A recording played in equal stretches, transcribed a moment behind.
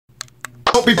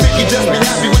Hope you think you just be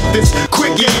happy with this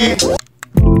quickie.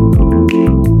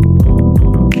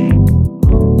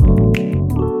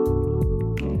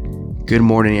 Good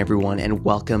morning, everyone, and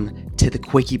welcome to the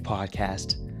Quickie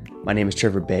Podcast. My name is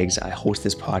Trevor Beggs. I host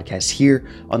this podcast here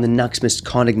on the Nucks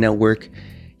Misconduct Network.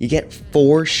 You get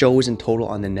 4 shows in total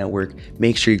on the network.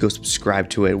 Make sure you go subscribe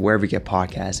to it wherever you get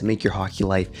podcasts and make your hockey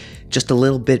life just a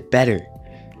little bit better.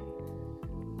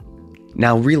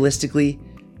 Now, realistically,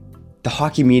 the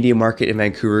hockey media market in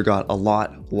Vancouver got a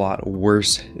lot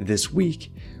worse this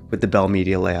week with the Bell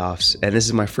Media layoffs. And this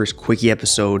is my first Quickie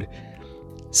episode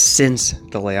since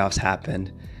the layoffs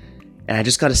happened. And I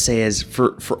just gotta say, is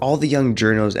for all the young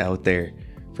journos out there,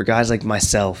 for guys like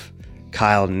myself,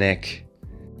 Kyle, Nick,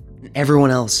 and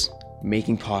everyone else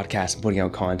making podcasts and putting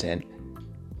out content,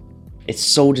 it's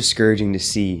so discouraging to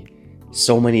see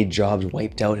so many jobs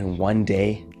wiped out in one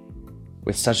day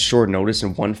with such short notice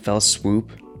in one fell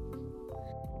swoop.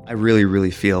 I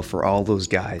really feel for all those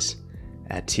guys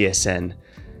at TSN,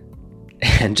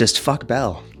 and just fuck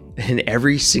Bell in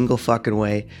every single fucking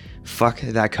way. Fuck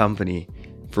that company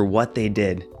for what they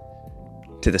did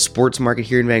to the sports market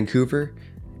here in Vancouver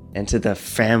and to the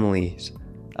families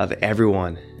of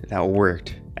everyone that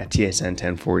worked at TSN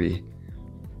 1040.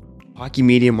 Hockey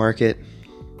media market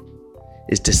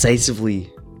is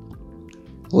decisively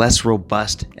less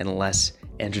robust and less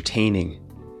entertaining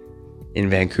in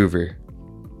Vancouver.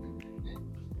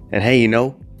 And hey,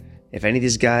 if any of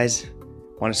these guys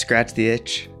want to scratch the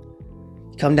itch,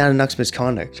 come down to Nucks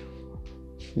Misconduct.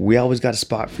 We always got a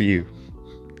spot for you.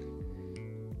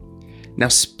 Now,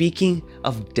 speaking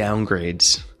of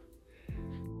downgrades,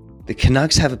 the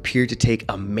Canucks have appeared to take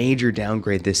a major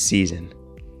downgrade this season.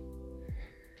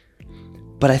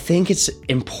 But I think it's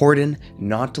important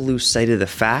not to lose sight of the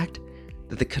fact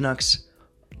that the Canucks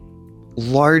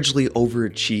largely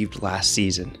overachieved last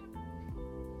season.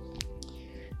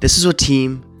 This is a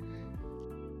team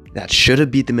that should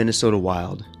have beat the Minnesota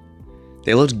Wild.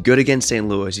 They looked good against St.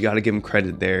 Louis. You got to give them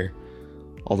credit there.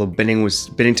 Although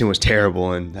Binnington was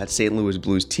terrible, and that St. Louis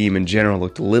Blues team in general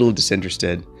looked a little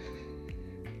disinterested.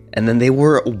 And then they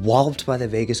were walloped by the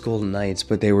Vegas Golden Knights,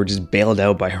 but they were just bailed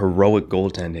out by heroic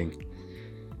goaltending.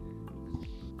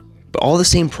 But all the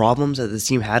same problems that this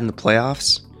team had in the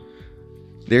playoffs,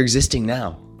 they're existing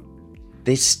now.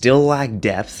 They still lack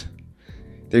depth.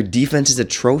 Their defense is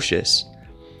atrocious.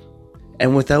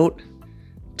 And without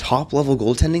top-level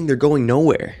goaltending, they're going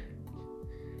nowhere.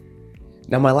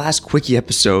 Now, my last Quickie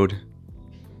episode,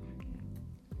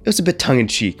 it was a bit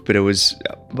tongue-in-cheek, but it was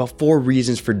about 4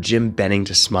 reasons for Jim Benning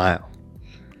to smile.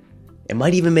 It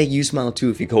might even make you smile too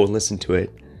if you go and listen to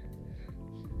it.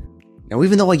 Now,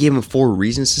 even though I gave him 4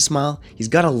 reasons to smile, he's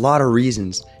got a lot of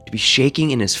reasons to be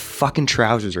shaking in his fucking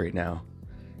trousers right now.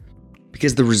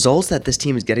 Because the results that this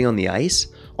team is getting on the ice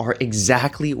are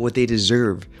exactly what they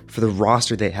deserve for the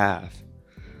roster they have.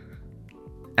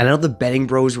 And I know the betting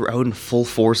bros were out in full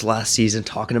force last season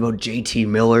talking about JT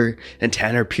Miller and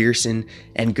Tanner Pearson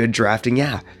and good drafting.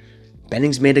 Yeah,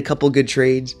 Benning's made a couple good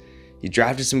trades. He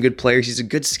drafted some good players. He's a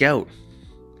good scout.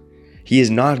 He is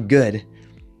not good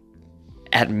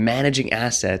at managing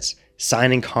assets,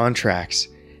 signing contracts,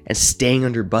 and staying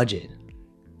under budget.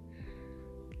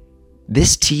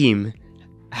 This team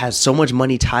has so much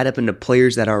money tied up into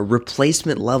players that are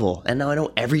replacement level. And now I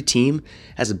know every team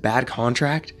has a bad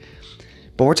contract,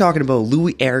 but we're talking about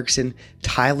Louis Eriksson,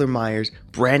 Tyler Myers,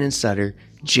 Brandon Sutter,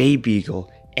 Jay Beagle,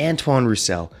 Antoine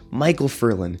Roussel, Michael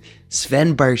Furlan,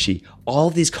 Sven Baertschi. All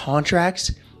of these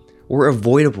contracts were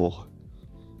avoidable.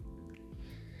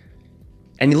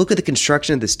 And you look at the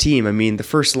construction of this team, I mean, the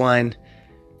first line,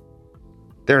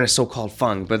 they're in a so-called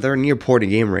funk, but they're near porting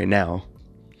game right now.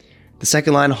 The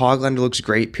second line, Hoglander looks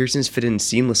great. Pearson's fit in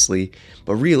seamlessly.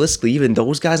 But realistically, even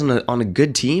those guys on a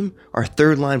good team are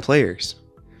third line players.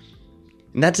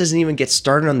 And that doesn't even get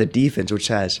started on the defense, which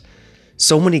has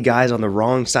so many guys on the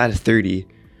wrong side of 30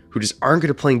 who just aren't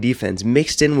good at playing defense,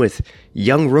 mixed in with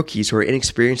young rookies who are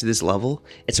inexperienced at this level.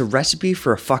 It's a recipe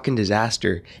for a fucking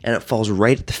disaster, and it falls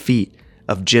right at the feet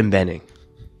of Jim Benning.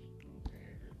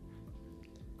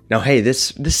 Now, hey,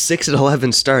 this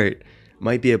 6-11 start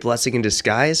might be a blessing in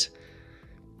disguise,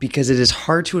 because it is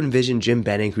hard to envision Jim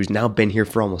Benning, who's now been here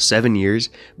for almost 7 years,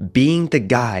 being the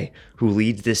guy who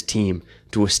leads this team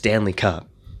to a Stanley Cup.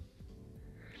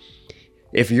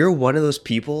 If you're one of those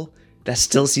people that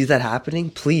still sees that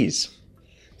happening, please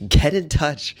get in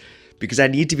touch, because I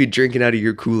need to be drinking out of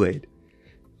your Kool-Aid.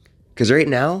 Because right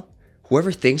now,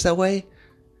 whoever thinks that way,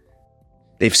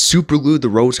 they've super glued the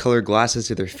rose-colored glasses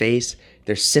to their face,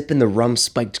 they're sipping the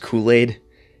rum-spiked Kool-Aid,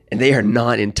 and they are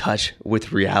not in touch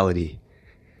with reality.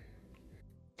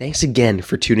 Thanks again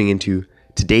for tuning into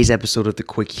today's episode of The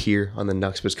Quick here on the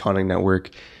Nux Misconduct Network.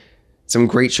 Some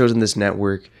great shows in this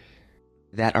network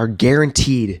that are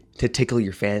guaranteed to tickle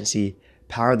your fancy.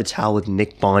 Power the Towel with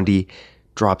Nick Bondi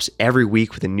drops every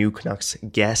week with a new Canucks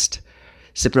guest.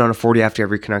 Sipping on a 40 after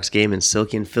every Canucks game, and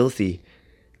Silky and Filthy,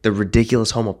 the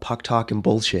ridiculous home of puck talk and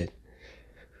bullshit.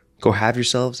 Go have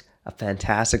yourselves a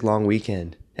fantastic long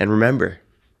weekend. And remember,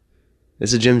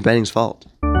 this is Jim Benning's fault.